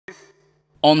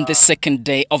On the second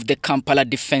day of the Kampala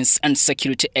Defense and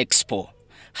Security Expo,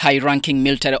 high-ranking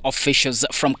military officials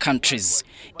from countries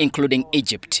including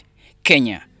Egypt,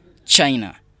 Kenya,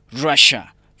 China,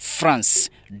 Russia,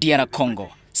 France, DR Congo,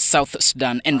 South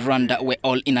Sudan and Rwanda were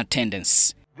all in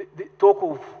attendance.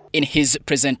 In his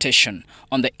presentation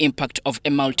on the impact of a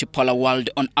multipolar world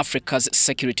on Africa's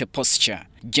security posture,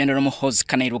 General Muhoozi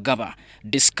Kainerugaba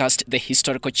discussed the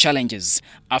historical challenges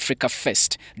Africa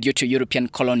faced due to European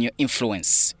colonial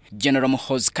influence. General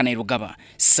Muhoozi Kainerugaba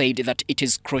said that it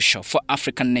is crucial for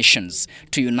African nations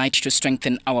to unite to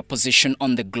strengthen our position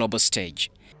on the global stage.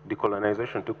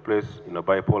 Decolonization took place in a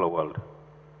bipolar world.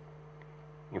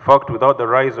 In fact, without the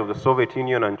rise of the Soviet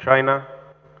Union and China,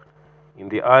 in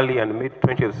the early and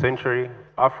mid-20th century,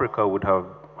 Africa would have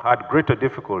had greater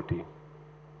difficulty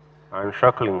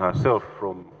unshackling herself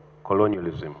from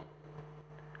colonialism.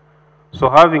 So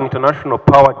having international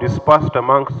power dispersed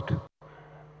amongst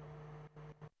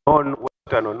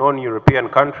non-Western or non-European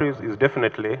countries is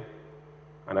definitely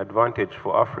an advantage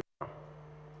for Africa.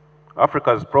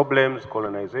 Africa's problems,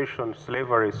 colonization,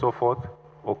 slavery, so forth,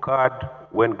 occurred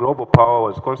when global power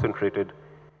was concentrated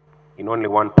in only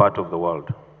one part of the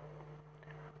world.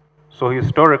 So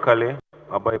historically,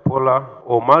 a bipolar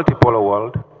or multipolar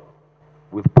world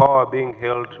with power being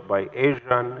held by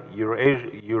Asian,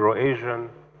 Euro-Asian,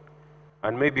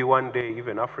 and maybe one day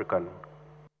even African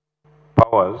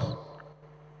powers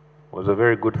was a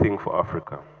very good thing for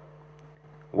Africa.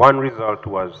 One result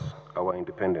was our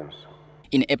independence.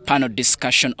 In a panel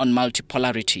discussion on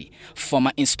multipolarity,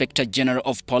 former Inspector General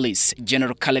of Police,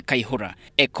 General Kale Kaihura,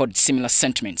 echoed similar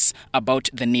sentiments about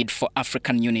the need for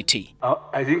African unity.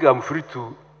 I think I'm free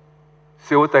to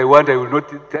say what I want. It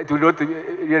will not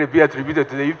really be attributed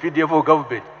to the UPDF or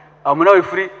government. I'm now a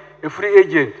free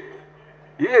agent.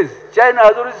 Yes, China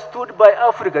has always stood by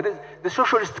Africa. The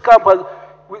socialist camp has,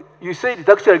 you said it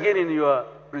actually again in your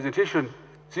presentation,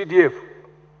 CDF,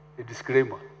 a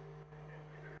disclaimer.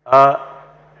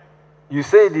 You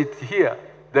said it here,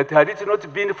 that had it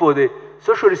not been for the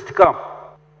socialist camp,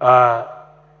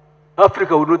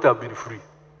 Africa would not have been free.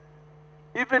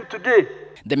 Even today.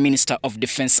 The Minister of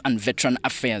Defense and Veteran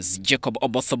Affairs, Jacob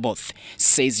Oboth,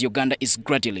 says Uganda is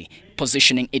gradually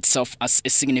positioning itself as a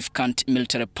significant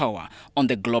military power on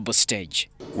the global stage.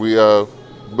 We are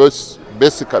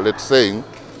basically saying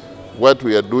what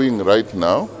we are doing right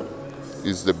now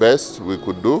is the best we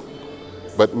could do,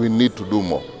 but we need to do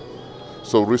more.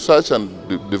 So research and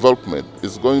development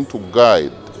is going to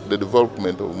guide the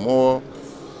development of more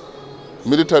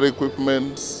military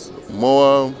equipment,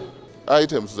 more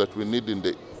items that we need in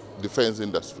the defense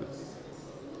industry,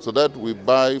 so that we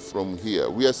buy from here.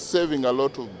 We are saving a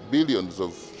lot of billions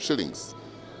of shillings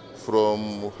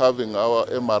from having our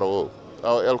MRO,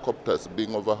 our helicopters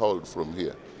being overhauled from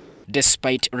here.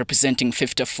 Despite representing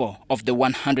 54 of the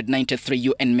 193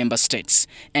 UN member states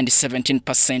and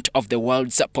 17% of the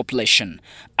world's population,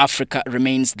 Africa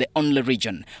remains the only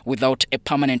region without a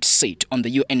permanent seat on the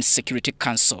UN Security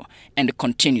Council and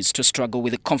continues to struggle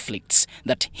with the conflicts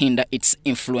that hinder its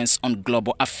influence on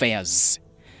global affairs.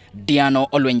 Diano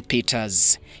Olwen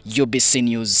Peters, UBC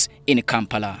News in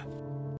Kampala.